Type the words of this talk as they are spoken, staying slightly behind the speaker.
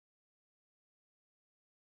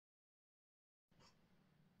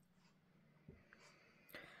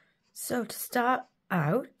So to start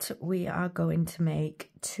out, we are going to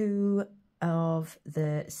make 2 of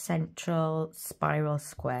the central spiral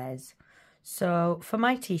squares. So for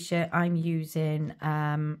my t-shirt, I'm using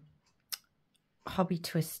Hobby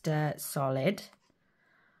Twister Solid.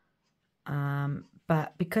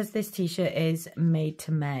 But because this t-shirt is made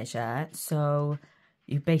to measure, so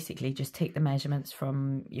you basically just take the measurements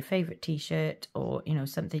from your favorite t-shirt, or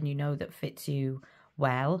something that fits you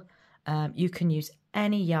well. You can use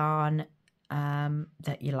any yarn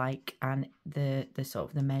that you like, and the sort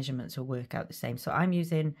of the measurements will work out the same. So I'm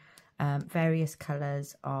using various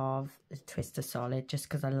colors of the Twister Solid just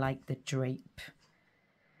because I like the drape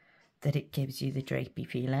that it gives you, the drapey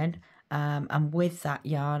feeling. And with that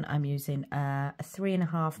yarn, I'm using a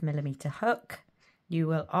 3.5mm hook. You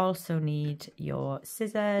will also need your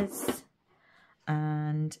scissors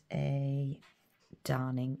and a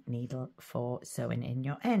darning needle for sewing in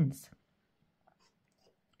your ends.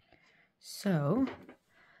 So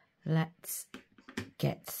let's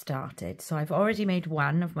get started. So I've already made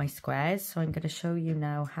one of my squares, so I'm going to show you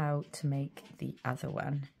now how to make the other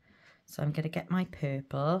one. So I'm going to get my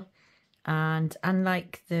purple, and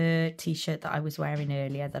unlike the t-shirt that I was wearing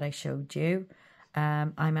earlier that I showed you,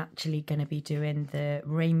 I'm actually going to be doing the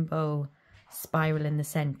rainbow spiral in the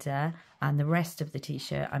center, and the rest of the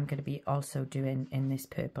t-shirt I'm going to be also doing in this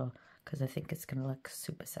purple because I think it's going to look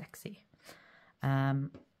super sexy.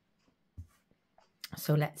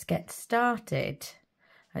 So let's get started.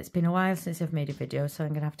 It's been a while since I've made a video, so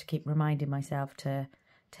I'm going to have to keep reminding myself to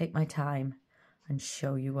take my time and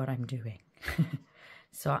show you what I'm doing.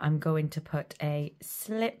 So I'm going to put a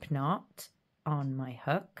slip knot on my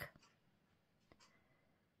hook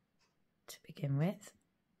to begin with.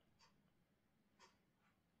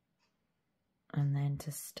 And then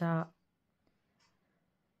to start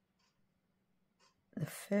the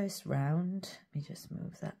first round, let me just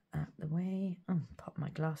move that out the way. Pop my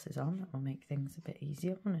glasses on, that will make things a bit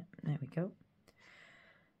easier, won't it? There we go.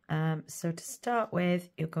 So to start with,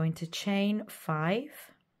 you're going to chain 5.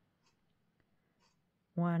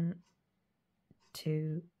 1,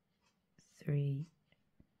 2, 3,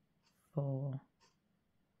 4,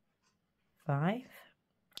 5,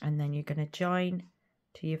 and then you're going to join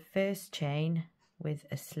to your first chain with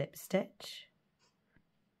a slip stitch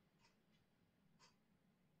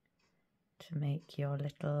to make your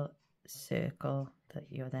little circle that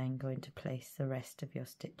you're then going to place the rest of your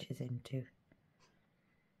stitches into.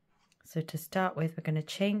 So to start with, we're going to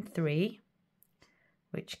chain 3,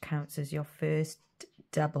 which counts as your first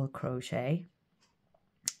double crochet,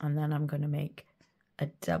 and then I'm going to make a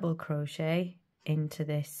double crochet into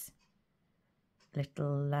this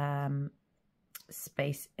little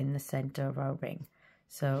space in the center of our ring.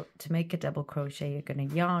 So to make a double crochet, you're going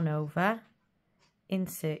to yarn over,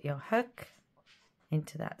 insert your hook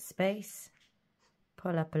into that space,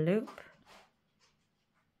 pull up a loop,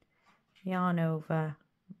 yarn over,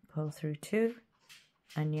 pull through 2,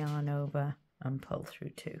 and yarn over and pull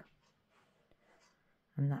through 2.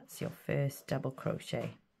 And that's your first double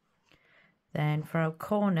crochet. Then for our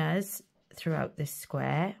corners throughout this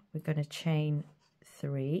square, we're going to chain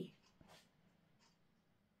 3,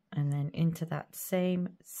 and then into that same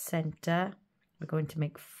center we're going to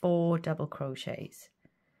make 4 double crochets.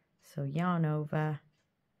 So yarn over,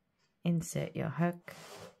 insert your hook,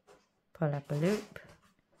 pull up a loop,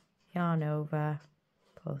 yarn over,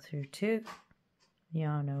 pull through 2,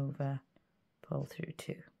 yarn over, pull through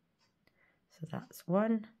 2. So that's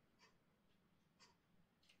 1,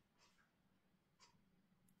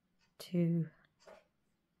 2,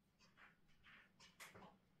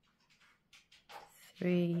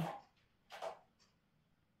 3,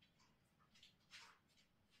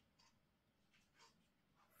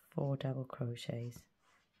 4 double crochets.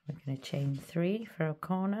 We're going to chain 3 for a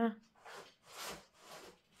corner,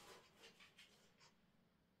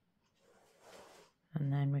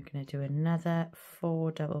 and then we're going to do another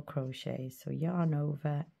 4 double crochets. So yarn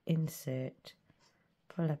over, insert,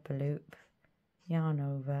 pull up a loop, yarn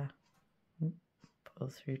over, pull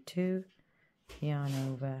through 2, yarn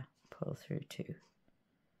over, pull through 2.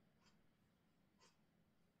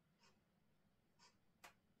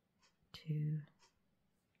 2,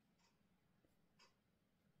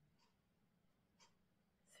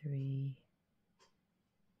 3,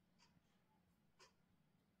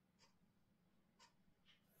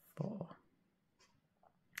 4,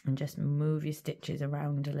 and just move your stitches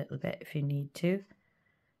around a little bit if you need to.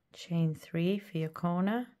 Chain 3 for your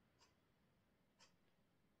corner,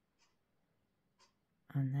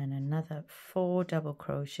 and then another 4 double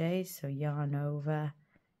crochets. So yarn over,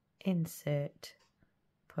 insert,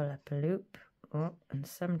 pull up a loop, and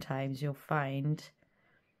sometimes you'll find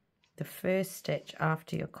the first stitch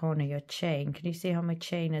after your corner, your chain. Can you see how my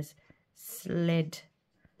chain has slid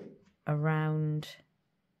around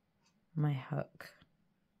my hook?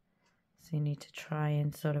 So you need to try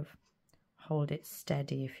and sort of hold it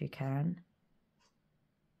steady if you can.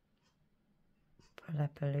 Pull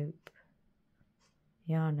up a loop,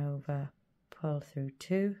 yarn over, pull through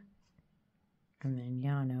 2, and then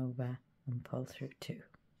yarn over and pull through 2.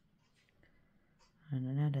 And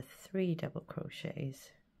another 3 double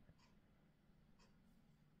crochets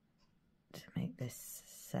to make this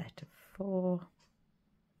set of 4.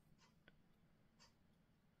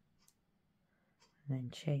 And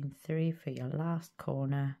then chain 3 for your last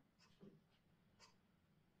corner.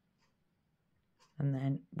 And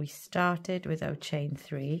then we started with our chain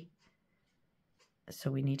 3,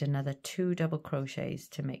 so we need another 2 double crochets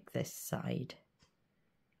to make this side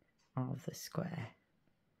of the square.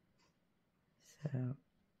 So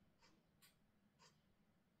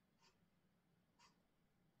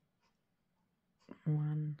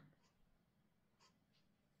one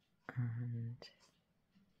and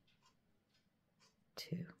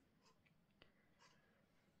 2.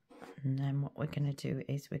 And then what we're going to do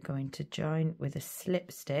is we're going to join with a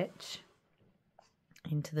slip stitch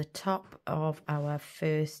into the top of our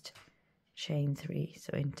first chain 3.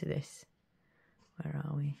 So into this, where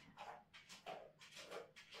are we?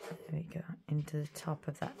 There we go, into the top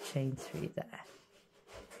of that chain 3 there.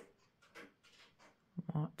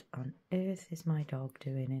 What on earth is my dog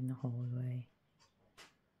doing in the hallway?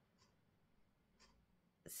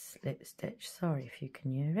 Slip stitch, sorry if you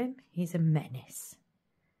can hear him, he's a menace.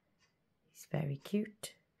 He's very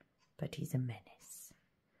cute, but he's a menace.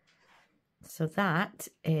 So that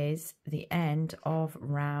is the end of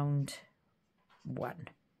round 1.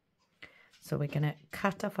 So we're going to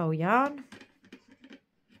cut off our yarn.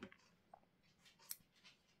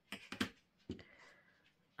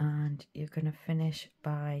 And you're going to finish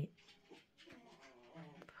by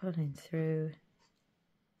pulling through.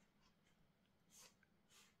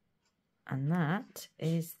 And that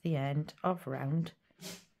is the end of round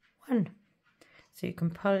 1. So you can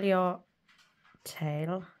pull your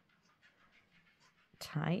tail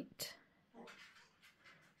tight,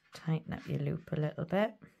 tighten up your loop a little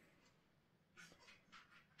bit,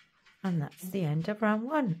 and that's the end of round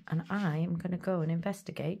 1. And I am going to go and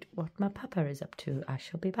investigate what my papa is up to. I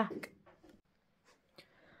shall be back.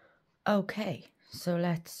 Okay, so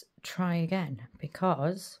let's try again,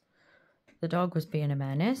 because the dog was being a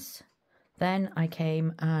menace. Then I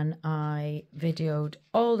came and I videoed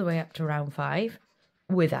all the way up to round 5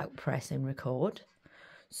 without pressing record.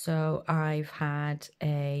 So I've had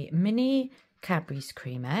a mini Cadbury's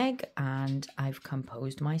cream egg and I've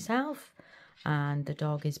composed myself, and the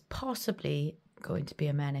dog is possibly going to be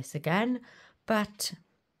a menace again, but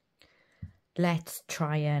let's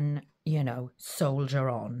try and, you know, soldier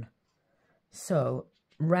on. So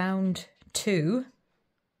round 2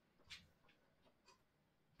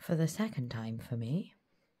 for the second time for me.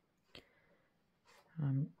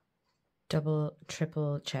 Double,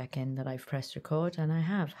 triple checking that I've pressed record, and I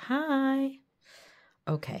have. Hi.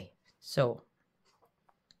 Okay, so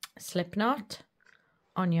slip knot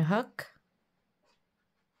on your hook.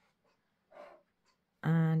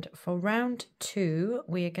 And for round 2,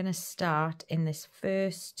 we are going to start in this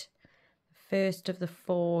first of the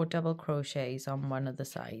 4 double crochets on one of the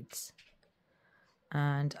sides.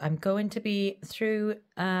 And I'm going to be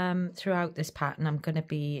throughout this pattern, I'm going to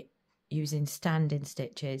be using standing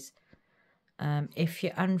stitches. If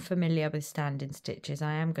you're unfamiliar with standing stitches,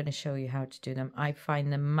 I am going to show you how to do them. I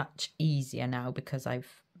find them much easier now because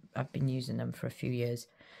I've been using them for a few years.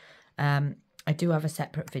 I do have a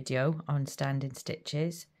separate video on standing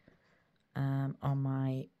stitches on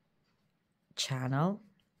my channel.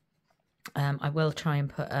 I will try and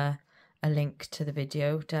put a link to the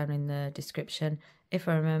video down in the description if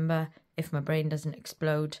I remember, if my brain doesn't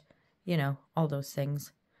explode, you know, all those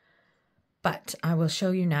things. But I will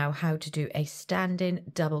show you now how to do a standing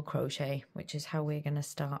double crochet, which is how we're going to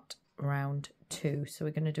start round 2. So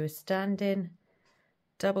we're going to do a standing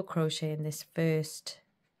double crochet in this first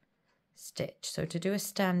stitch. So to do a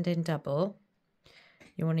standing double,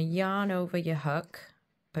 you want to yarn over your hook,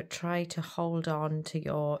 but try to hold on to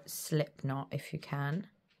your slip knot if you can.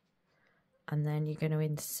 And then you're going to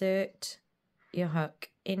insert your hook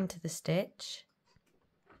into the stitch,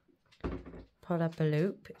 pull up a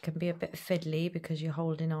loop. It can be a bit fiddly because you're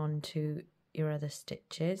holding on to your other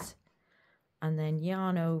stitches, and then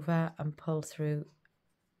yarn over and pull through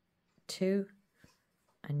 2,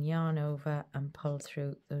 and yarn over and pull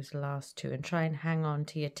through those last 2, and try and hang on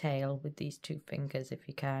to your tail with these 2 fingers if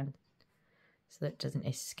you can, so that it doesn't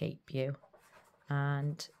escape you.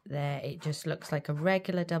 and there it just looks like a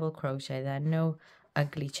regular double crochet. There are no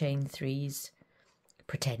ugly chain threes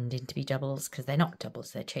pretending to be doubles, because they're not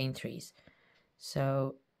doubles, they're chain threes.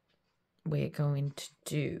 So we're going to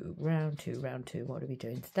do round two. What are we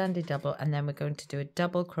doing? Standard double, and then we're going to do a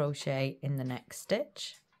double crochet in the next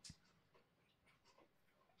stitch,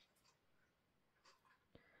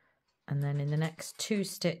 and then in the next 2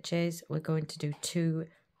 stitches we're going to do 2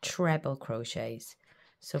 treble crochets.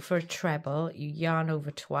 So for a treble, you yarn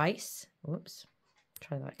over twice. Whoops,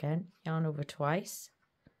 try that again. Yarn over twice,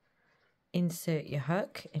 insert your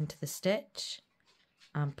hook into the stitch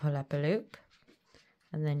and pull up a loop,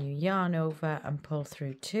 and then you yarn over and pull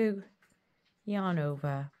through 2, yarn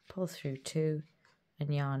over, pull through 2,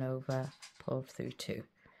 and yarn over, pull through 2.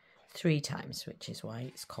 3 times, which is why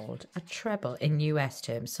it's called a treble in US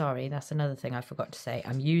terms. Sorry, that's another thing I forgot to say.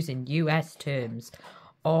 I'm using US terms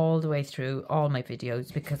all the way through all my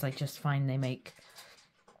videos because I just find they make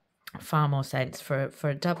far more sense. For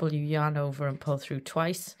a double, you yarn over and pull through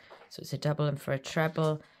twice, so it's a double. And for a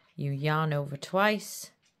treble, you yarn over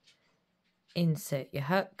twice, insert your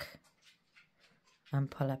hook and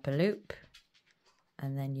pull up a loop,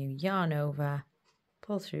 and then you yarn over,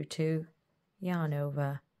 pull through 2, yarn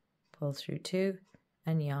over, pull through 2,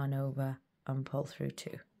 and yarn over and pull through 2.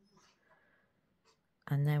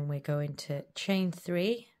 And then we're going to chain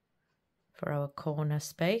 3 for our corner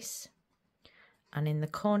space, and in the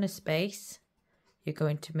corner space you're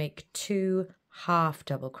going to make 2 half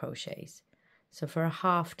double crochets. So for a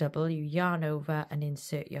half double, you yarn over and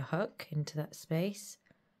insert your hook into that space,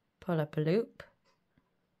 pull up a loop,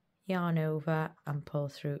 yarn over and pull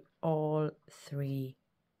through all 3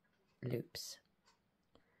 loops.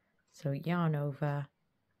 So yarn over,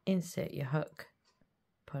 insert your hook,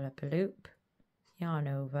 pull up a loop, yarn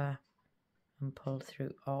over and pull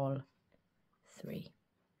through all 3.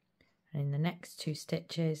 And in the next 2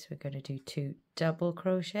 stitches we're going to do 2 double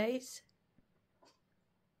crochets,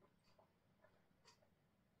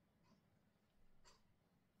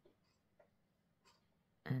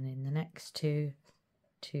 and in the next 2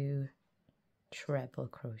 treble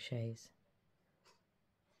crochets.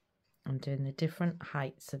 I'm doing the different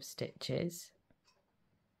heights of stitches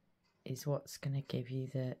is what's going to give you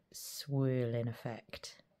the swirling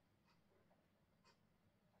effect.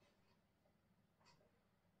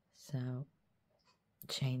 So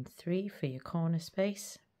chain 3 for your corner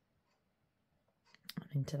space, and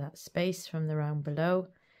into that space from the round below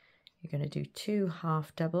you're going to do 2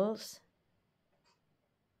 half doubles,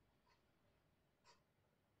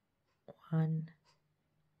 1,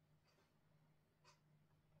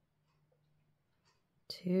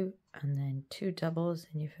 2, and then 2 doubles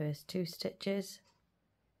in your first 2 stitches,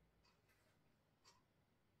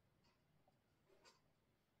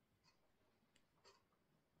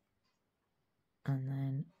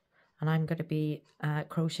 and I'm going to be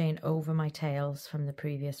crocheting over my tails from the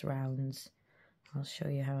previous rounds. I'll show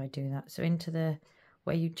you how I do that. So into the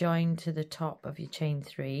where you join to the top of your chain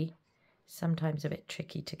 3, sometimes a bit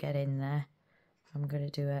tricky to get in there. I'm going to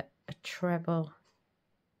do a treble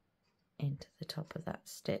into the top of that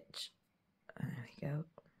stitch. There we go.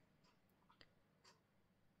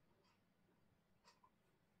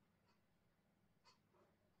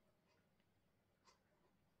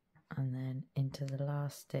 And then into the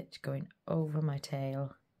last stitch going over my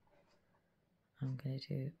tail, I'm going to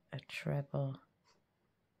do a treble.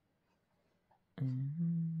 If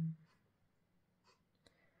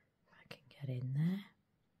I can get in there.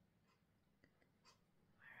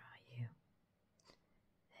 Where are you?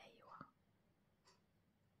 There you are.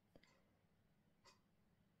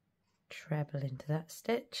 Treble into that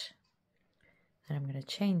stitch. Then I'm going to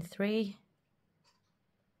chain 3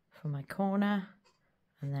 for my corner,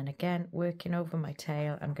 and then again working over my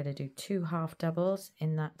tail I'm going to do 2 half doubles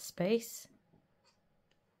in that space.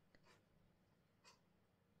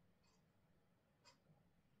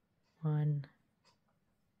 One,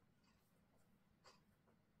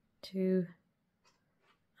 2,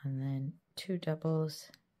 and then 2 doubles,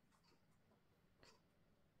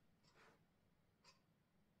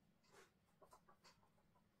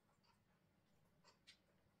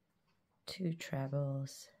 two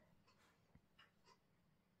trebles,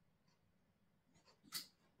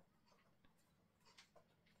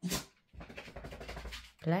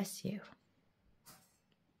 bless you.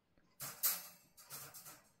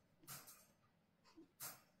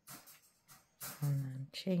 And then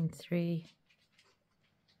chain 3,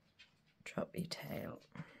 drop your tail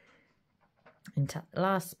into the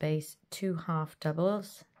last space, 2 half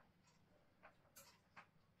doubles,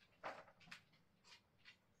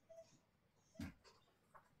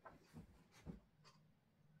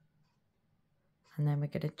 And then we're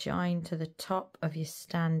going to join to the top of your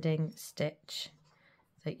standing stitch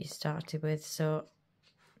that you started with. So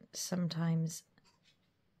sometimes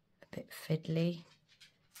a bit fiddly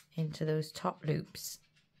into those top loops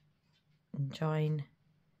and join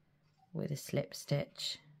with a slip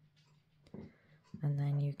stitch, and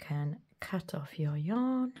then you can cut off your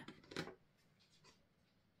yarn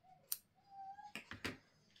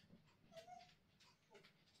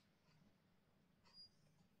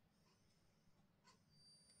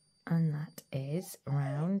and that is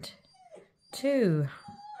round 2.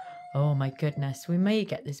 Oh my goodness, we may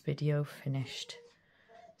get this video finished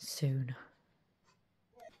soon.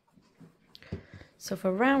 So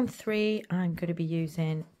for round 3, I'm going to be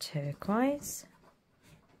using turquoise.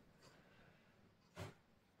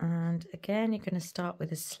 And again, you're going to start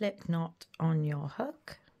with a slip knot on your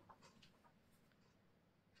hook.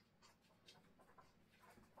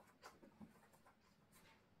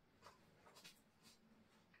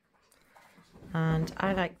 And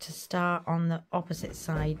I like to start on the opposite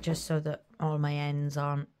side just so that all my ends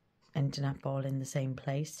aren't ending up all in the same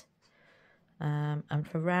place. And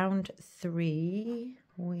for round 3,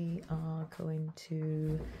 we are going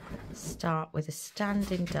to start with a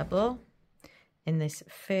standing double in this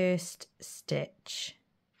first stitch.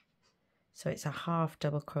 So it's a half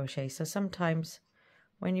double crochet. So sometimes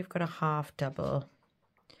when you've got a half double,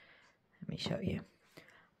 let me show you,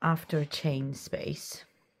 after a chain space,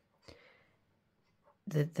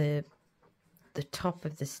 the top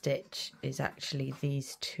of the stitch is actually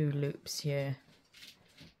these 2 loops here.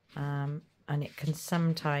 And it can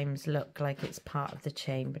sometimes look like it's part of the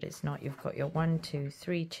chain, but it's not. You've got your 1, 2,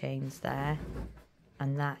 3 chains there,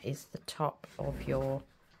 and that is the top of your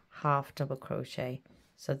half double crochet.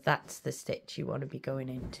 So that's the stitch you want to be going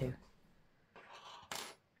into.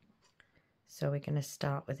 So we're going to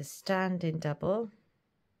start with a standing double.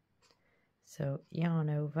 So yarn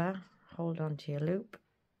over, hold on to your loop,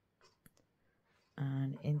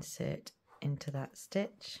 and insert into that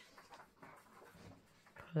stitch.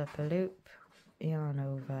 Pull up a loop, yarn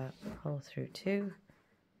over, pull through 2,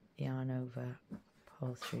 yarn over,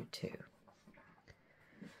 pull through 2.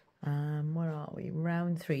 Where are we?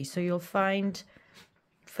 Round 3. So you'll find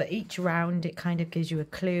for each round it kind of gives you a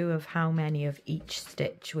clue of how many of each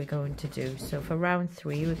stitch we're going to do. So for round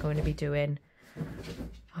 3 we're going to be doing,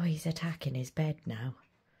 oh, he's attacking his bed now.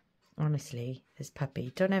 Honestly, this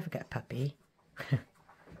puppy, don't ever get a puppy.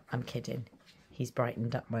 I'm kidding. He's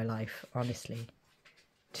brightened up my life, honestly.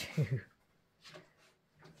 2,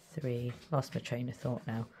 3, lost my train of thought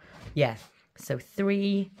now. Yeah, so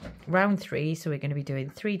round 3, so we're going to be doing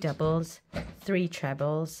 3 doubles, 3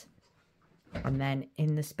 trebles, and then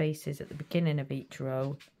in the spaces at the beginning of each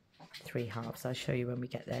row, 3 halves. I'll show you when we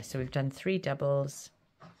get there. So we've done 3 doubles,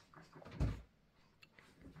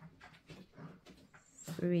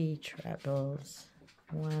 3 trebles,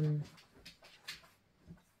 1,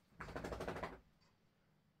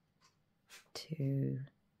 2,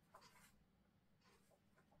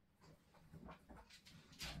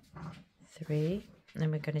 3, and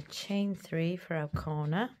then we're going to chain 3 for our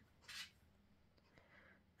corner,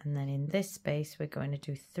 and then in this space we're going to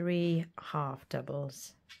do 3 half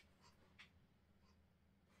doubles.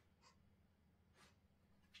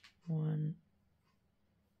 1,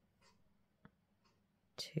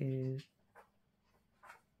 2,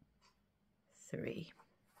 3,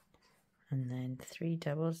 and then 3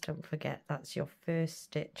 doubles. Don't forget that's your first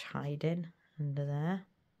stitch hiding under there.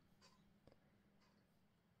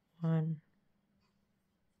 1,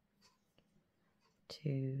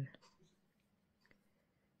 2,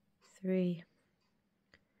 3,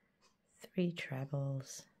 3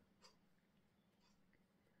 trebles,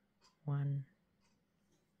 1,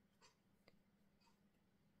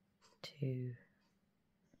 2,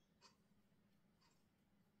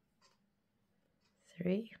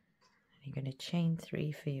 3. You're going to chain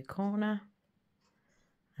 3 for your corner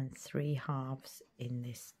and 3 halves in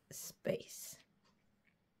this space.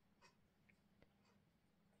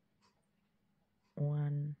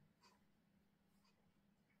 1,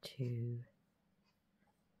 2,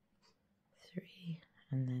 3,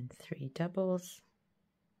 and then 3 doubles.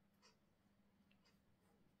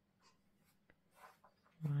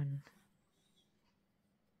 1,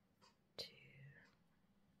 2,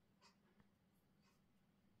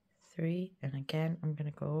 3, and again I'm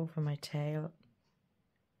going to go over my tail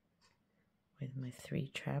with my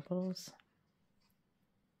 3 trebles.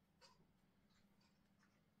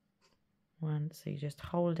 1, so you just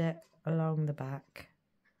hold it along the back,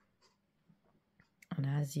 and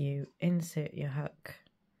as you insert your hook,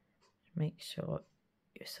 make sure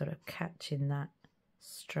you're sort of catching that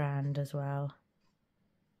strand as well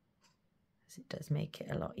because it does make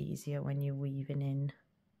it a lot easier when you're weaving in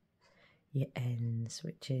your ends,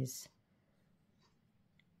 which is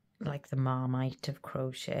like the Marmite of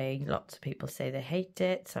crochet. Lots of people say they hate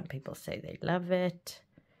it, some people say they love it.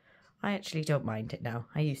 I actually don't mind it now.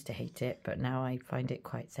 I used to hate it, but now I find it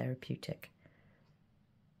quite therapeutic.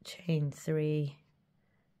 Chain 3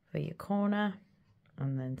 for your corner,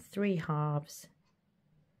 and then 3 halves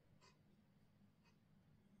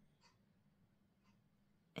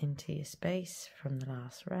into your space from the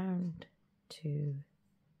last round. 2,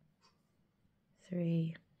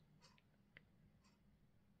 3,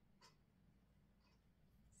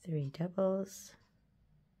 3 doubles,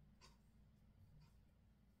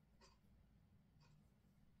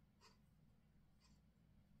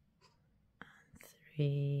 and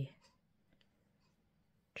 3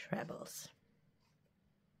 trebles.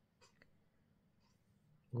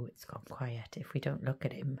 Oh, it's gone quiet. If we don't look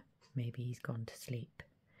at him, maybe he's gone to sleep.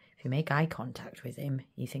 If you make eye contact with him,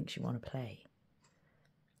 he thinks you want to play.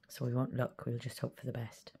 So we won't look, we'll just hope for the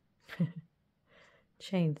best.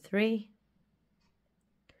 Chain 3.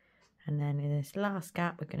 And then in this last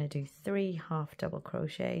gap, we're going to do 3 half double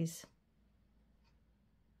crochets.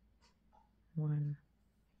 1,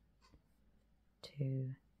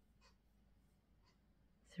 2,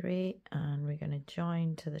 3, and we're going to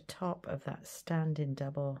join to the top of that standing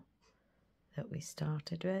double that we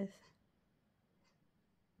started with.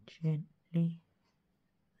 Gently.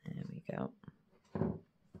 There we go.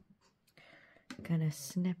 Gonna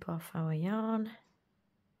snip off our yarn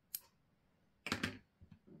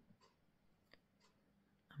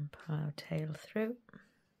and pull our tail through.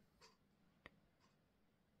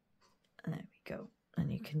 There we go.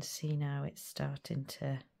 And you can see now it's starting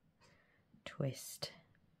to twist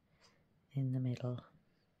in the middle.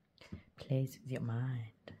 Plays with your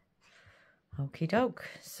mind. Okie doke.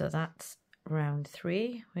 So that's round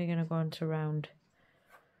 3. We're going to go on to round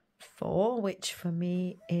 4, which for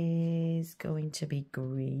me is going to be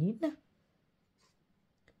green.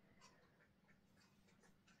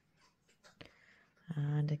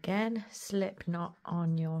 And again, slip knot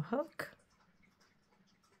on your hook.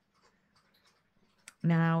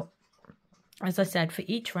 Now, as I said, for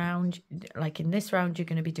each round, like in this round, you're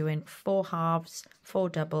going to be doing 4 halves, 4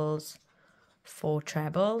 doubles, 4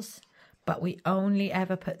 trebles, but we only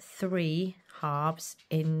ever put 3 halves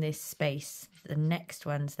in this space. The next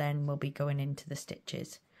ones then will be going into the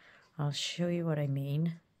stitches. I'll show you what I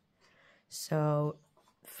mean. So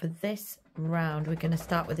for this round, we're going to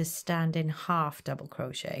start with a standing half double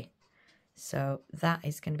crochet. So that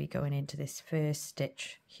is going to be going into this first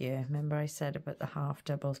stitch here. Remember I said about the half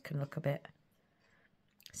doubles can look a bit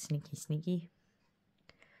sneaky.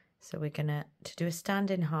 So we're gonna, to do a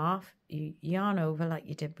standing half, you yarn over like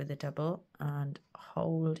you did with the double and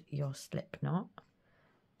hold your slip knot,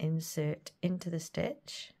 insert into the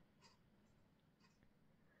stitch,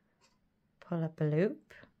 pull up a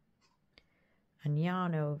loop and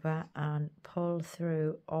yarn over and pull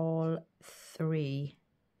through all 3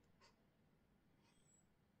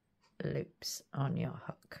 loops on your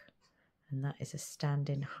hook, and that is a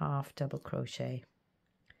standing half double crochet.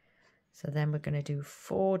 So then we're going to do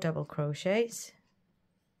 4 double crochets.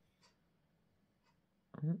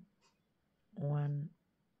 1,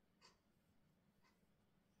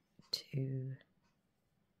 2,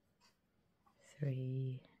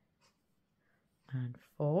 3, and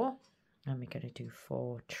 4. And we're going to do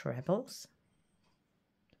 4 trebles.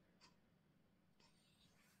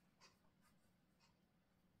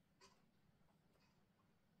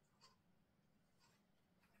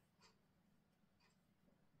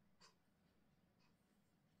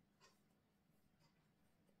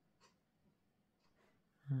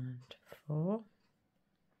 And 4.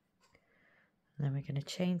 And then we're going to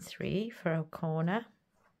chain 3 for our corner.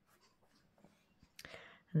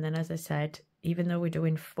 And then, as I said, even though we're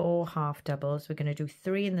doing 4 half doubles, we're going to do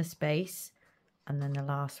 3 in the space and then the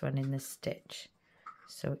last one in the stitch.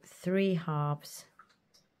 So 3 halves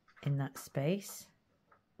in that space.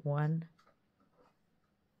 1,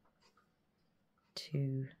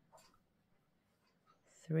 2,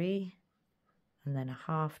 3. And then a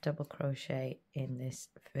half double crochet in this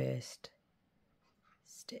first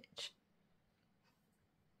stitch.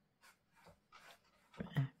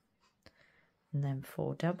 And then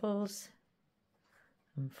 4 doubles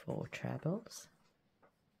and 4 trebles.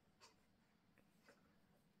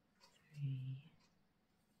 3,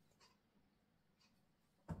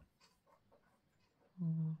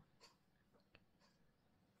 4,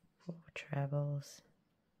 4 trebles.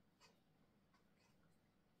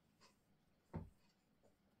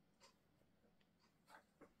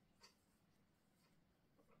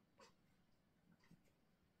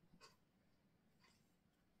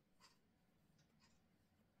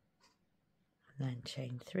 and then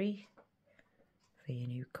chain 3 for your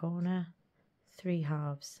new corner, 3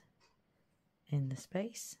 halves in the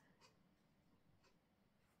space,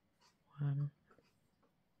 1,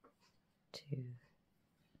 2,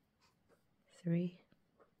 3,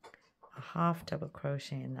 a half double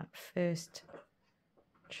crochet in that first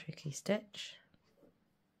tricky stitch,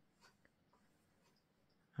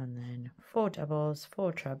 and then 4 doubles,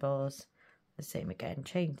 4 trebles, the same again,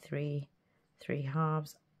 chain 3, 3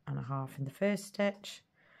 halves and a half in the first stitch,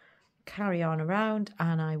 carry on around,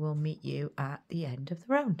 and I will meet you at the end of the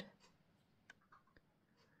round.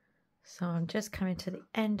 So I'm just coming to the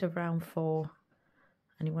end of round 4,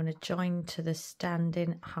 and you want to join to the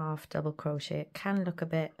standing half double crochet. It can look a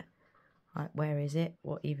bit like, where is it?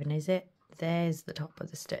 What even is it? There's the top of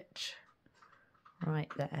the stitch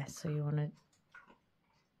right there. So you want to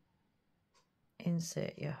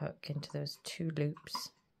insert your hook into those 2 loops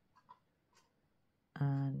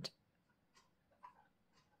and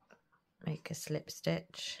make a slip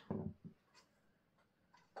stitch,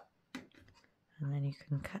 and then you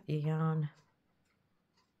can cut your yarn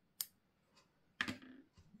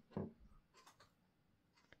and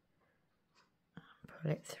pull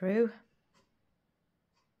it through,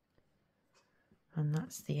 and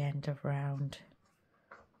that's the end of round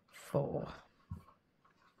 4.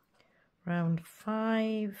 Round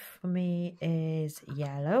 5 for me is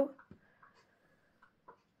yellow,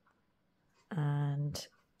 and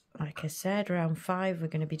like I said, round 5 we're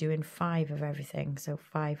going to be doing 5 of everything. So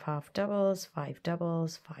 5 half doubles, 5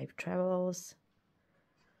 doubles, 5 trebles.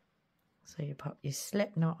 So you pop your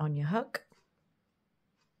slip knot on your hook.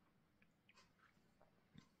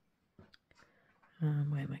 Where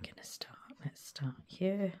am I going to start? Let's start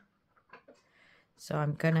here. So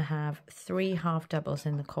I'm going to have 3 half doubles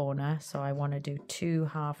in the corner. So I want to do 2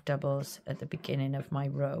 half doubles at the beginning of my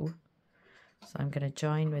row. So I'm going to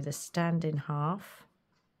join with a standing half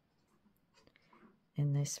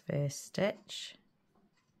in this first stitch,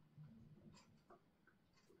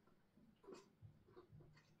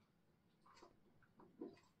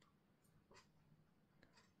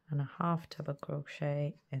 and a half double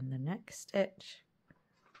crochet in the next stitch,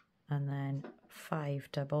 and then 5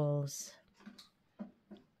 doubles,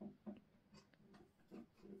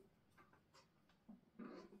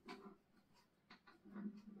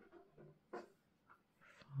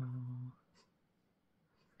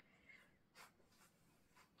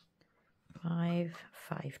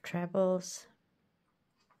 5 trebles,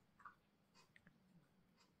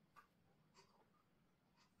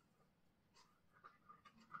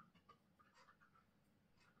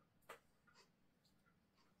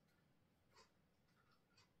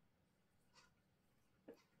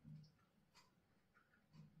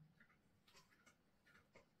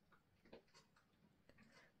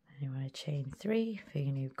 and you want to chain 3 for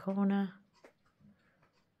your new corner,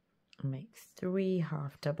 and make 3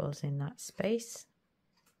 half doubles in that space,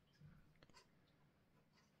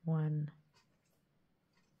 1,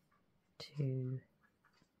 2,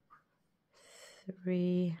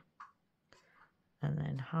 3, and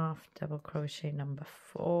then half double crochet number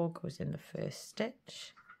 4 goes in the first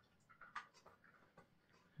stitch,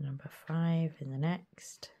 number 5 in the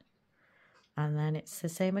next, and then it's the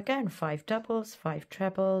same again, 5 doubles, 5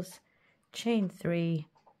 trebles, chain 3,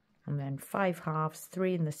 and then 5 halves,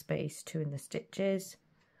 3 in the space, 2 in the stitches,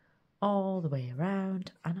 all the way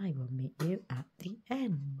around, and I will meet you at the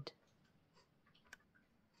end.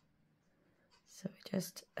 So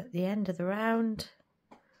just at the end of the round,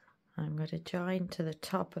 I'm going to join to the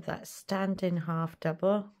top of that standing half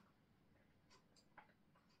double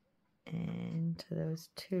into those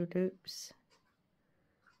 2 loops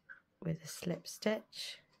with a slip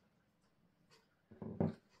stitch,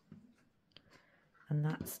 and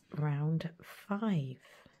that's round 5.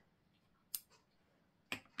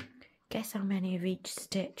 Guess how many of each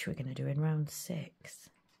stitch we're going to do in round 6?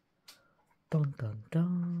 Dun dun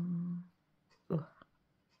dun. Ooh.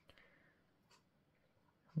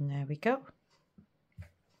 And there we go.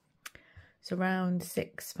 So round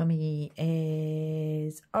 6 for me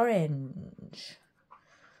is orange.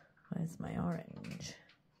 Where's my orange?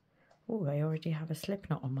 Oh, I already have a slip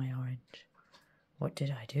knot on my orange. What did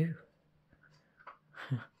I do?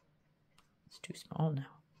 It's too small now.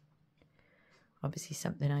 Obviously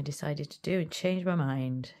something I decided to do and change my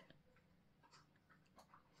mind.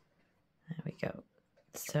 There we go.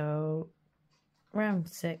 So round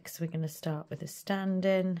 6, we're going to start with a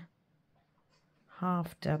standing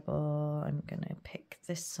half double. I'm going to pick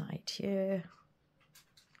this side here.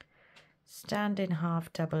 Standing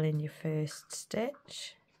half double in your first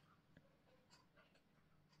stitch.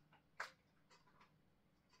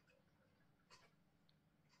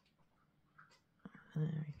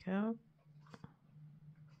 There we go.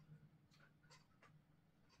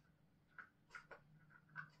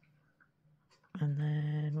 And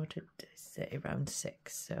then what did I say, round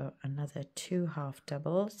 6, so another 2 half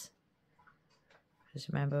doubles, because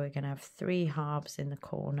remember we're going to have 3 halves in the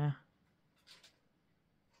corner,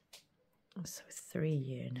 so 3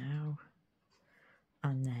 here now,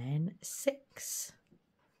 and then 6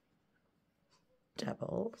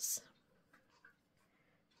 doubles,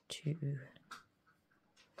 2, 3,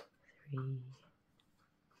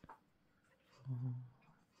 4,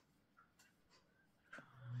 5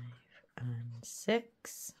 and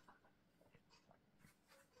 6,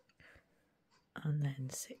 and then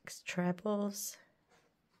 6 trebles,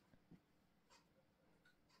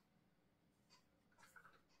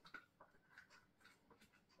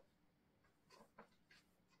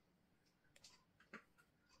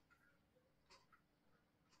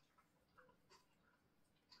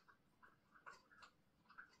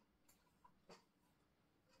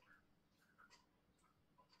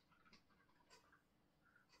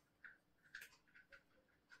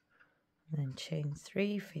 then chain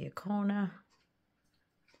 3 for your corner,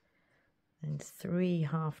 then 3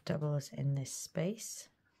 half doubles in this space,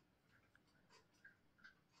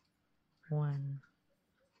 1,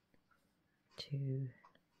 2,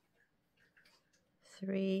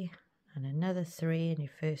 3, and another 3 in your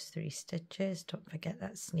first 3 stitches. Don't forget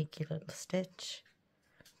that sneaky little stitch.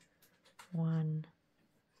 1,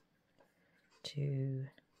 2,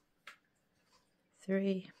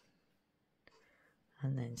 3,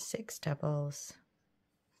 and then 6 doubles,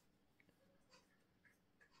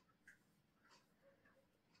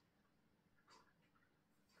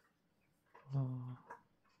 4,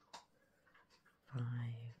 5,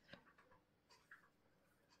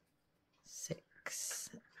 6.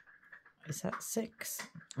 Is that 6?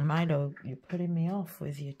 Milo, you're putting me off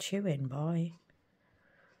with your chewing, boy.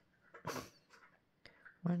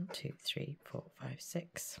 1, 2, 3, 4, 5,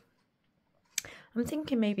 6. I'm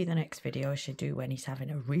thinking maybe the next video I should do when he's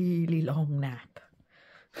having a really long nap.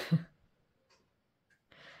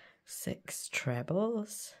 6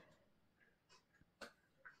 trebles.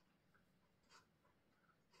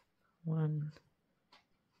 1,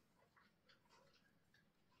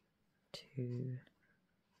 2,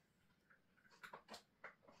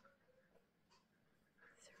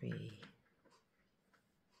 3,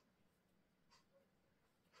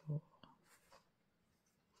 4,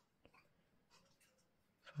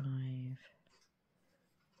 5,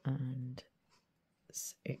 and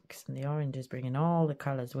 6. And the orange is bringing all the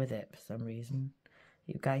colours with it for some reason.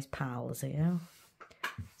 You guys pals, you know?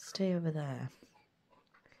 Stay over there.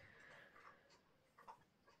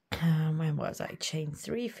 When was I? Chain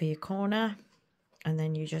 3 for your corner, and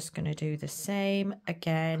then you're just going to do the same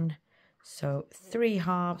again. So 3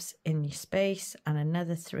 halves in your space and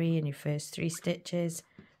another 3 in your first 3 stitches,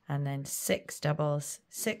 and then 6 doubles,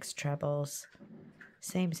 6 trebles,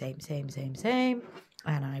 same,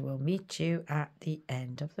 and I will meet you at the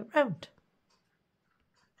end of the round.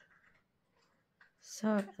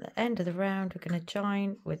 So at the end of the round, we're going to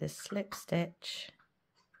join with a slip stitch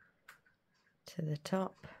to the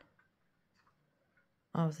top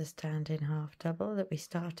of the standing half double that we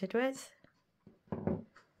started with.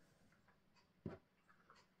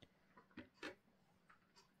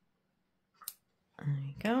 There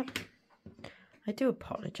we go. I do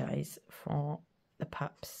apologise for the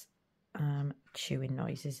pups chewing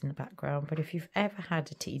noises in the background, but if you've ever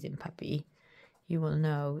had a teething puppy, you will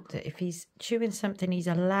know that if he's chewing something he's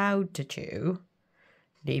allowed to chew,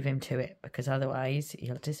 leave him to it, because otherwise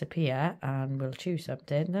he'll disappear and will chew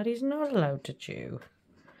something that he's not allowed to chew.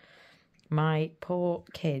 My poor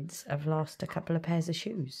kids have lost a couple of pairs of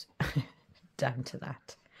shoes down to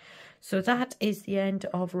that. So that is the end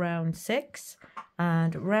of round 6,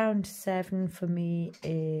 and round 7 for me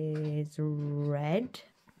is red,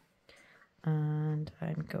 and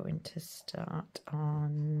I'm going to start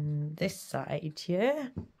on this side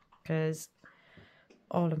here because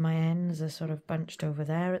all of my ends are sort of bunched over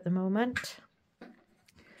there at the moment.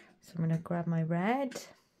 So I'm going to grab my red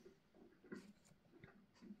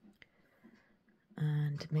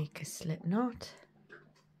and make a slip knot.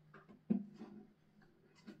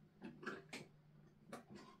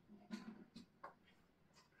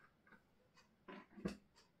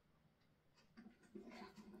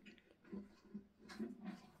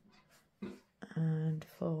 And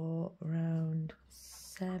for round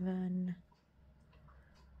 7,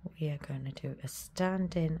 we are going to do a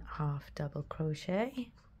standing half double crochet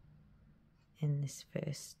in this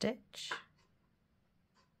first stitch.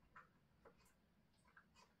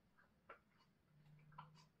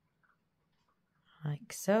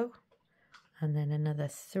 Like so, and then another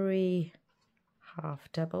 3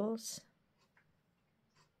 half doubles.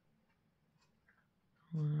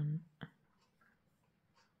 1,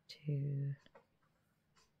 2,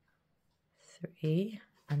 3,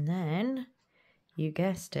 and then you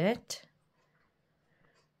guessed it,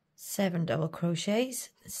 7 double crochets,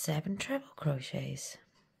 7 treble crochets.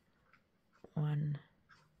 1,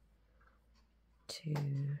 2,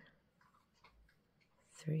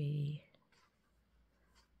 3,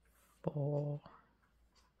 4,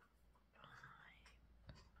 5,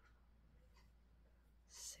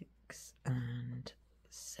 6, and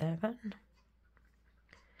 7.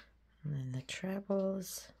 And then the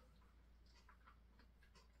trebles.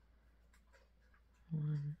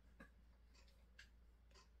 1,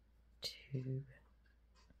 2,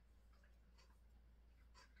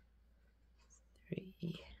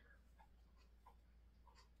 3,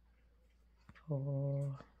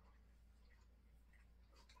 4,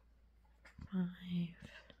 5,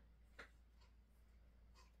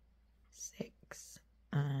 6,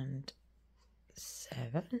 and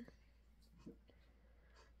 7.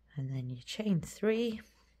 And then you chain 3,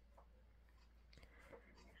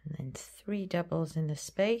 and then 3 doubles in the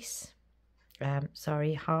space.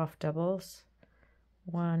 Sorry, half doubles.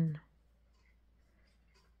 1,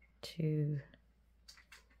 2,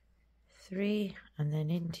 3, and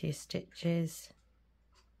then into your stitches.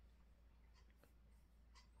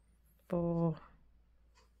 4,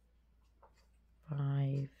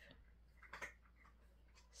 5,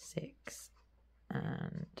 6,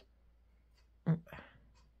 and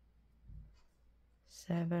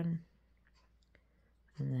 7,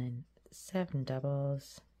 and then 7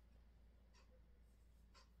 doubles.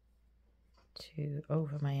 2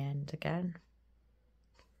 over my end again.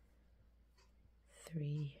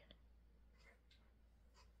 3,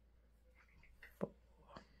 4,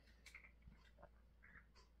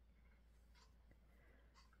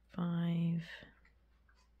 5,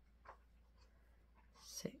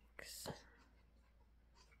 6,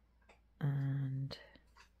 and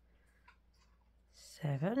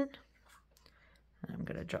 7. I'm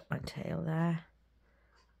going to drop my tail there.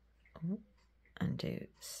 And do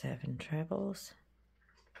 7 trebles.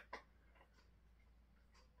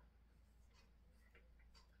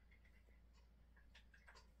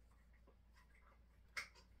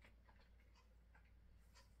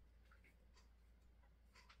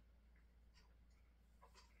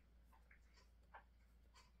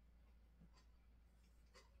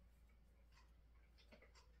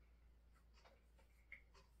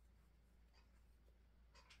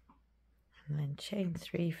 And then chain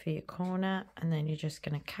 3 for your corner, and then you're just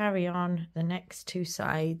going to carry on the next 2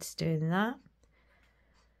 sides doing that.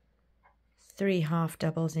 3 half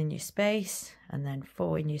doubles in your space, and then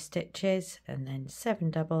 4 in your stitches, and then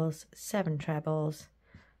 7 doubles, 7 trebles,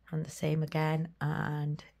 and the same again.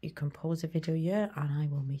 And you can pause the video here and I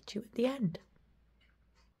will meet you at the end.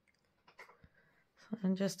 So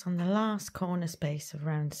I'm just on the last corner space of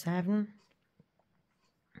round 7.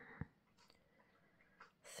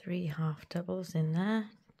 3 half doubles in there.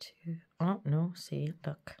 2, oh no, see,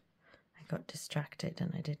 look, I got distracted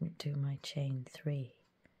and I didn't do my chain 3.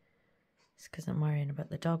 It's because I'm worrying about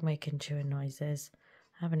the dog making chewing noises,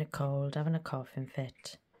 having a cold, having a coughing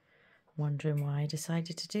fit, wondering why I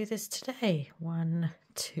decided to do this today. 1,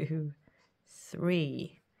 2,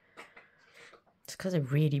 3. It's because I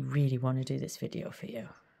really want to do this video for you.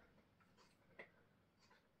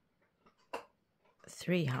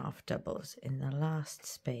 3 half doubles in the last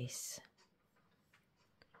space.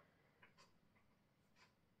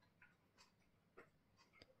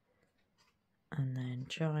 And then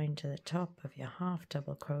join to the top of your half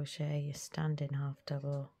double crochet, your standing half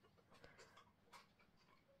double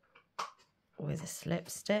with a slip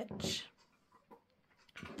stitch.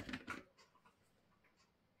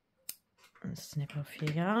 And snip off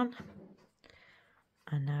your yarn.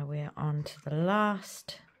 And now we're on to the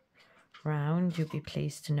last round, you'll be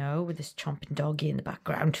pleased to know, with this chomping doggy in the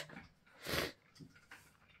background,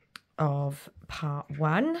 of part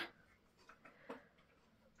 1,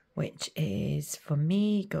 which is for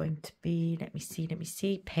me going to be, let me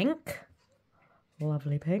see, pink,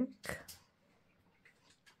 lovely pink.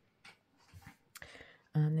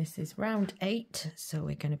 And this is round 8, so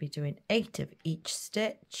we're going to be doing 8 of each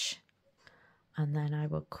stitch, and then I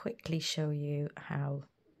will quickly show you how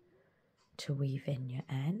to weave in your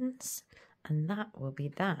ends, and that will be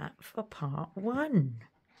that for part 1.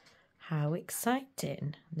 How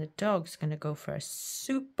exciting. The dog's going to go for a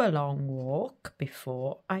super long walk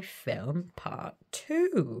before I film part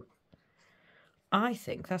 2. I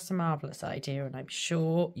think that's a marvellous idea, and I'm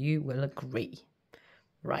sure you will agree.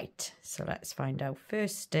 Right, so let's find our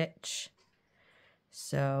first stitch.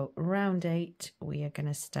 So round 8, we are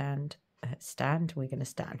going to we're not going to stand, we're going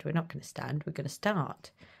to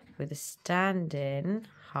start with a standing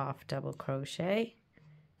half double crochet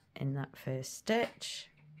in that first stitch.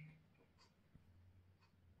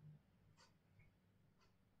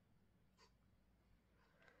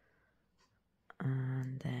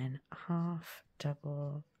 And then half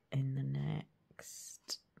double in the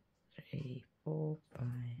next 3, 4, 5,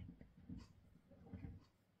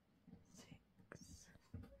 6,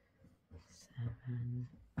 7,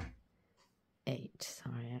 8.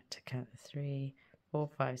 Sorry, I had to count 3, 4,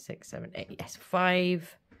 5, 6, 7, 8. Yes,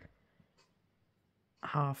 5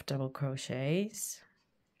 half double crochets,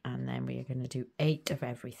 and then we are going to do 8 of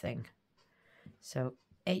everything. So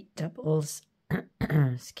 8 doubles.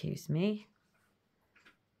 Excuse me.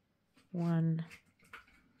 1,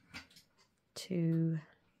 2,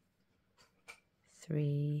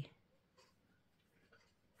 3,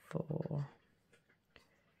 4,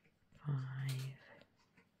 5,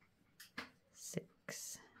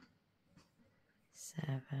 6,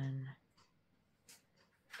 7,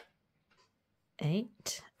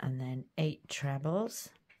 8, and then 8 trebles.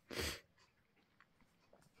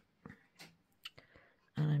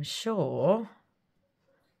 And I'm sure,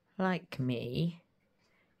 like me,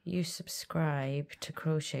 you subscribe to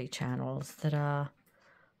crochet channels that are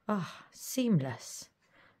seamless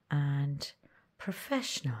and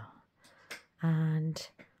professional and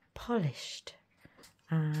polished,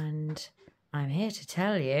 and I'm here to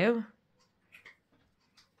tell you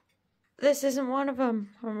this isn't one of them.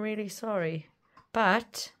 I'm really sorry,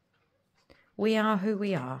 but we are who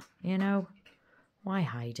we are, you know. Why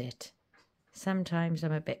hide it? Sometimes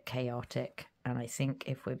I'm a bit chaotic, and I think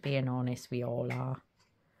if we're being honest, we all are.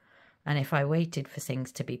 And if I waited for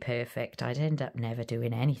things to be perfect, I'd end up never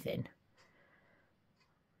doing anything.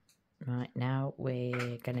 Right, now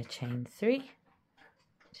we're going to chain 3,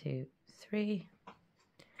 2, 3,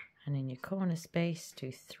 and in your corner space,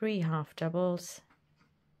 do 3 half doubles.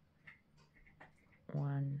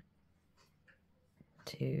 1,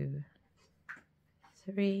 2,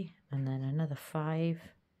 3, and then another 5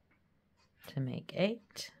 to make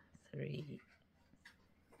 8. 3,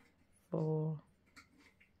 4,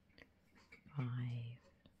 5,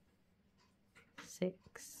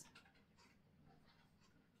 6,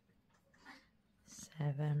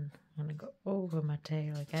 7. I'm going to go over my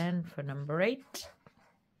tail again for number 8.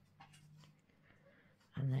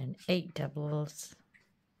 And then 8 doubles.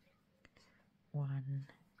 1,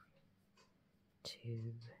 2,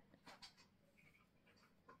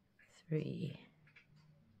 3,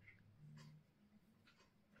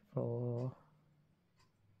 4,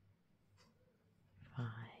 5,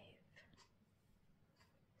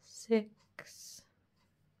 6,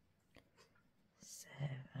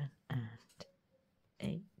 7, and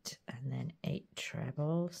 8, and then 8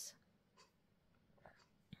 trebles.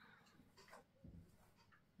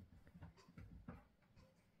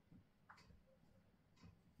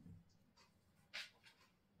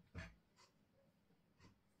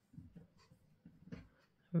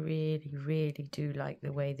 Really do like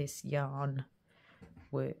the way this yarn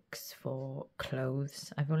works for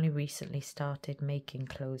clothes. I've only recently started making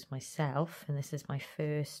clothes myself, and this is my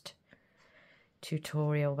first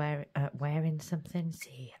tutorial wearing something.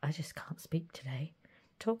 See, I just can't speak today.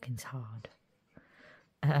 Talking's hard.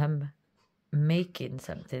 Making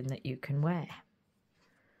something that you can wear.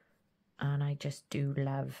 And I just do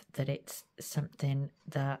love that it's something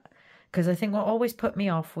that, because I think what always put me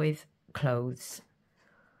off with clothes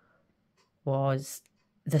was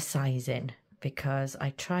the sizing, because I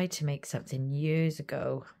tried to make something years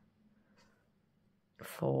ago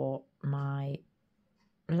for my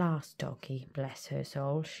last doggy, bless her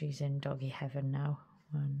soul. She's in doggy heaven now.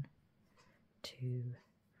 1, 2,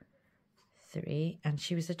 3, and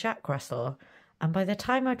she was a Jack Russell, and by the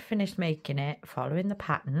time I'd finished making it, following the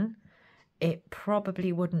pattern, it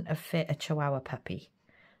probably wouldn't have fit a Chihuahua puppy.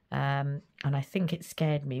 And I think it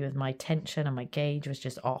scared me with my tension, and my gauge was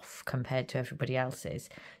just off compared to everybody else's.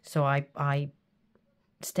 So I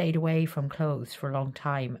stayed away from clothes for a long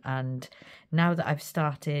time. And now that I've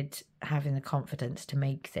started having the confidence to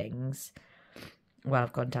make things, well,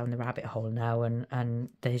 I've gone down the rabbit hole now, and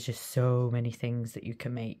there's just so many things that you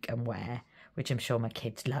can make and wear, which I'm sure my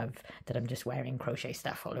kids love, that I'm just wearing crochet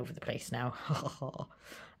stuff all over the place now.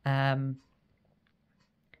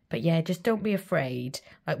 But yeah, just don't be afraid.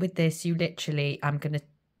 Like with this, you literally, I'm going to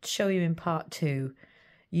show you in part 2,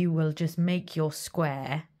 you will just make your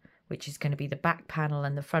square, which is going to be the back panel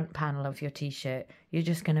and the front panel of your t-shirt. You're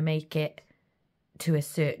just going to make it to a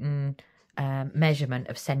certain measurement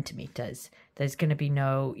of centimetres. There's going to be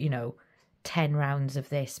no, 10 rounds of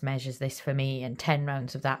this measures this for me and 10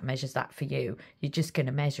 rounds of that measures that for you. You're just going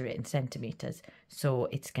to measure it in centimetres. So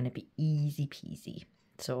it's going to be easy peasy.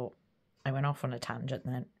 So I went off on a tangent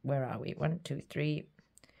then. Where are we? 1, 2, 3.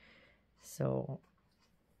 So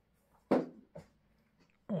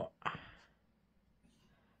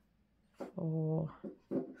 4,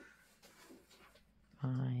 5,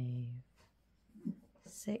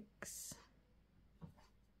 6,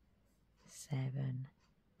 7,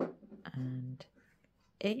 and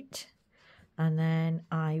 8. And then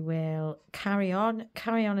I will carry on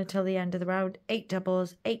until the end of the round. 8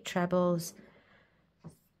 doubles, 8 trebles,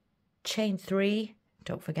 chain 3,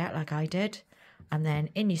 don't forget, like I did, and then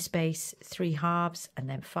in your space 3 halves and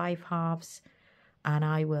then 5 halves, and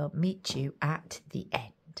I will meet you at the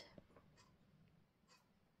end.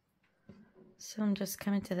 So I'm just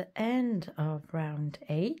coming to the end of round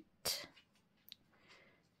 8.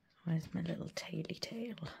 Where's my little taily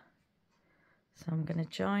tail? So I'm going to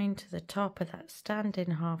join to the top of that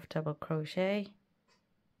standing half double crochet.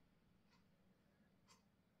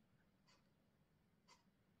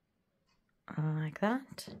 Like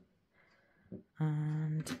that.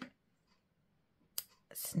 And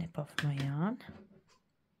snip off my yarn.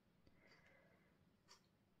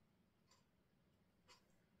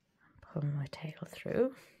 Pull my tail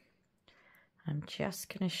through. I'm just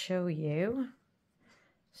going to show you.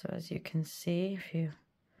 So as you can see, if you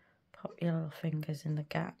pop your little fingers in the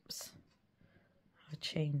gaps of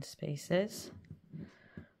chain spaces,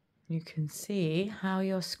 you can see how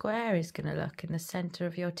your square is going to look in the centre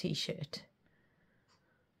of your t-shirt.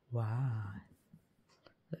 Wow,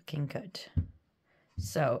 looking good.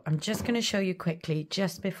 So I'm just going to show you quickly,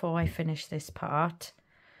 just before I finish this part.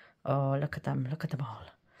 Oh, look at them all.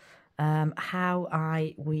 How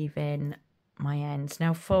I weave in my ends.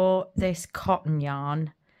 Now for this cotton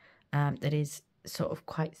yarn that is sort of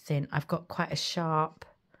quite thin, I've got quite a sharp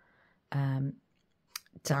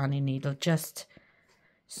darning needle, just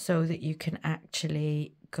so that you can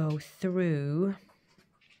actually go through.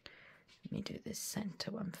 Let me do this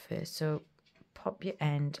center one first. So pop your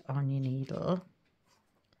end on your needle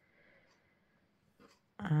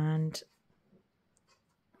and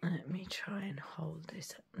let me try and hold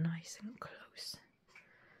this up nice and close.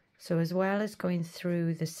 So as well as going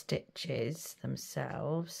through the stitches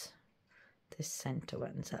themselves, this center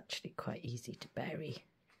one's actually quite easy to bury.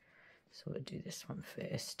 So we'll do this one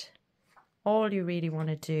first. All you really want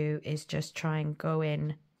to do is just try and go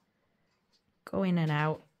in and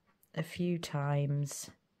out a few times.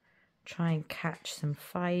 Try and catch some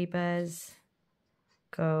fibers.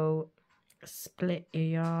 Go split your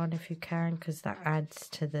yarn if you can, because that adds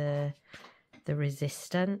to the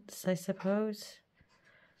resistance, I suppose.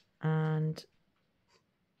 And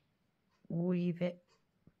weave it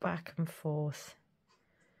back and forth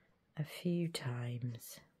a few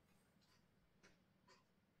times.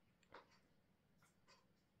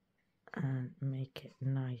 And make it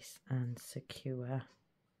nice and secure.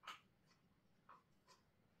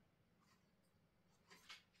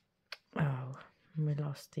 Oh, we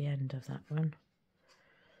lost the end of that one.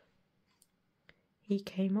 He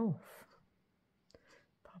came off.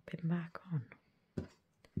 Pop him back on.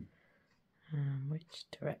 Which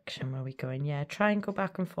direction were we going? Yeah, try and go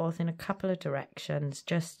back and forth in a couple of directions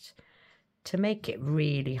just to make it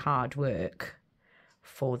really hard work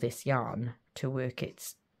for this yarn to work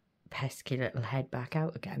its pesky little head back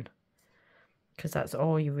out again. Because that's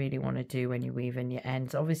all you really want to do when you weave in your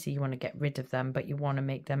ends. Obviously you want to get rid of them, but you want to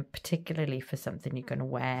make them, particularly for something you're going to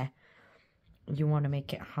wear, you want to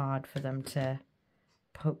make it hard for them to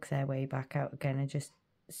poke their way back out again, and just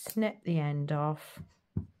snip the end off.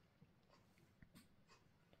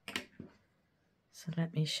 So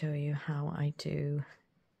let me show you how I do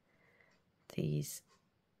these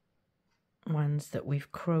ones that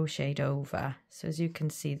we've crocheted over. So as you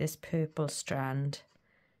can see, this purple strand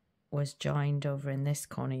was joined over in this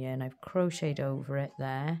corner here, and I've crocheted over it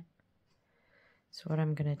there. So what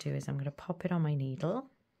I'm going to do is I'm going to pop it on my needle,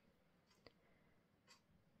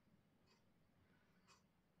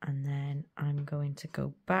 and then I'm going to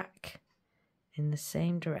go back in the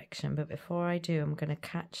same direction, but before I do, I'm going to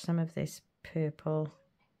catch some of this purple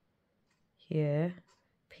here,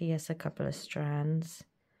 pierce a couple of strands,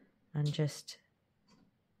 and just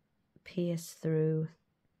pierce through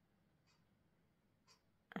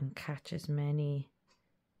and catch as many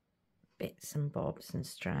bits and bobs and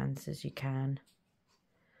strands as you can.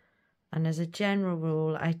 And as a general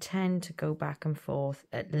rule, I tend to go back and forth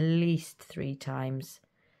at least 3 times,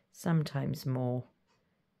 sometimes more,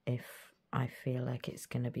 if I feel like it's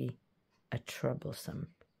going to be a troublesome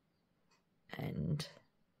end.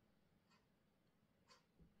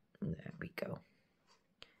 There we go.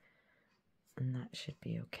 And that should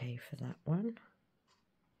be okay for that one.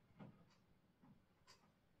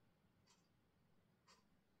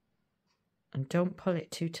 And don't pull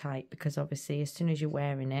it too tight, because obviously as soon as you're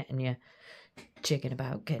wearing it and you're jigging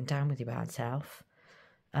about, getting down with your bad self,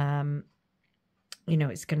 you know,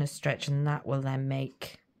 it's going to stretch, and that will then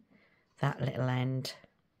make that little end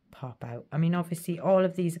pop out. I mean, obviously all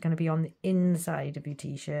of these are going to be on the inside of your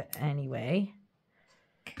t-shirt anyway,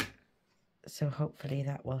 so hopefully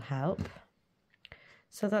that will help.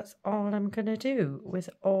 So that's all I'm going to do with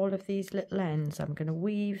all of these little ends. I'm going to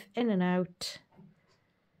weave in and out,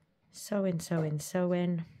 sew in, sew in, sew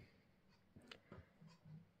in,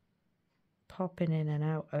 popping in and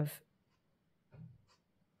out of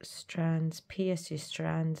strands. Pierce your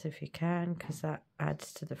strands if you can, because that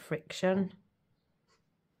adds to the friction.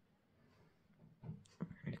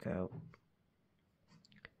 There we go.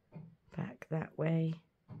 Back that way.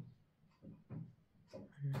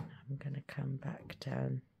 And then I'm going to come back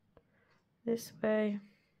down this way.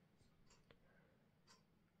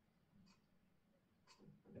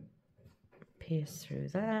 Pierce through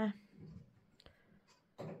there.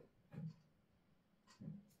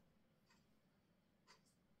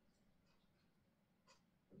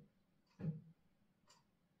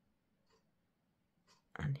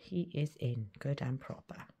 And he is in good and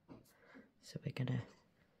proper. So we're going to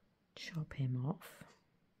chop him off.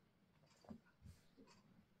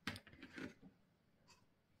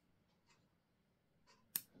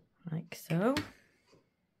 Like so.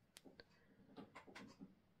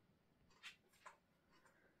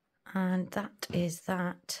 And that is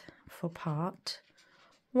that for part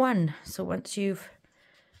one. So once you've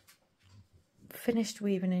finished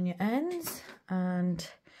weaving in your ends, and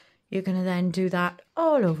you're going to then do that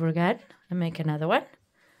all over again and make another one.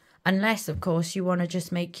 Unless, of course, you want to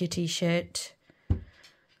just make your t-shirt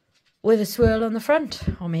with a swirl on the front,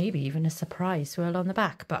 or maybe even a surprise swirl on the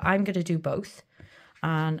back. But I'm going to do both.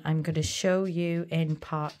 And I'm going to show you in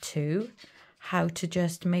part two how to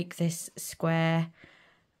just make this square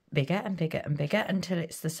bigger and bigger and bigger until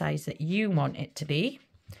it's the size that you want it to be.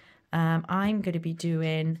 I'm going to be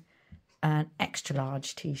doing an extra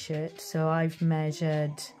large t-shirt. So I've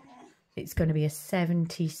measured, it's going to be a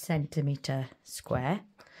 70 centimetre square.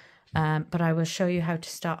 But I will show you how to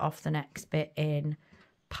start off the next bit in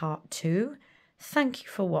part two. Thank you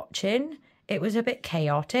for watching. It was a bit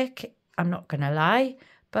chaotic, I'm not going to lie,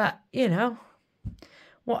 but, you know,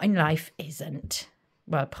 what in life isn't?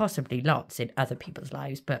 Well, possibly lots in other people's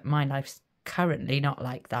lives, but my life's currently not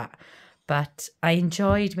like that. But I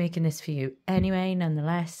enjoyed making this for you anyway,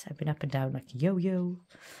 nonetheless. I've been up and down like a yo-yo.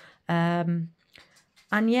 And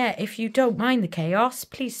yeah, if you don't mind the chaos,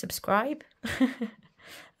 please subscribe.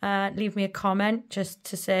 Leave me a comment just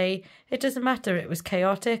to say, it doesn't matter, it was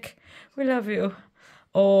chaotic. We love you.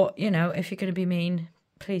 Or, you know, if you're going to be mean,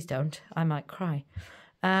 please don't. I might cry.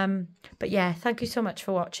 But yeah, thank you so much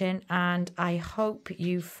for watching, and I hope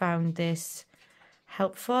you found this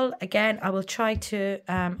helpful. Again, I will try to,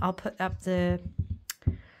 I'll put up the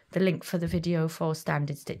link for the video for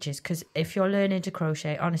standard stitches, because if you're learning to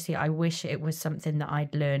crochet, honestly, I wish it was something that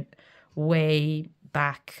I'd learned way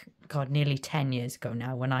back, God, nearly 10 years ago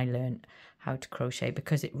now, when I learned how to crochet,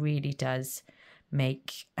 because it really does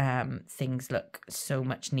make things look so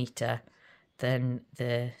much neater than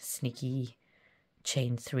the sneaky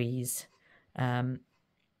chain threes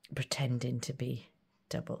pretending to be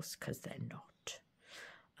doubles, because they're not.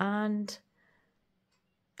 And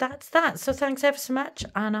that's that. So thanks ever so much,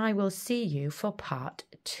 and I will see you for part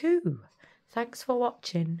two. Thanks for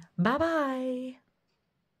watching. Bye bye.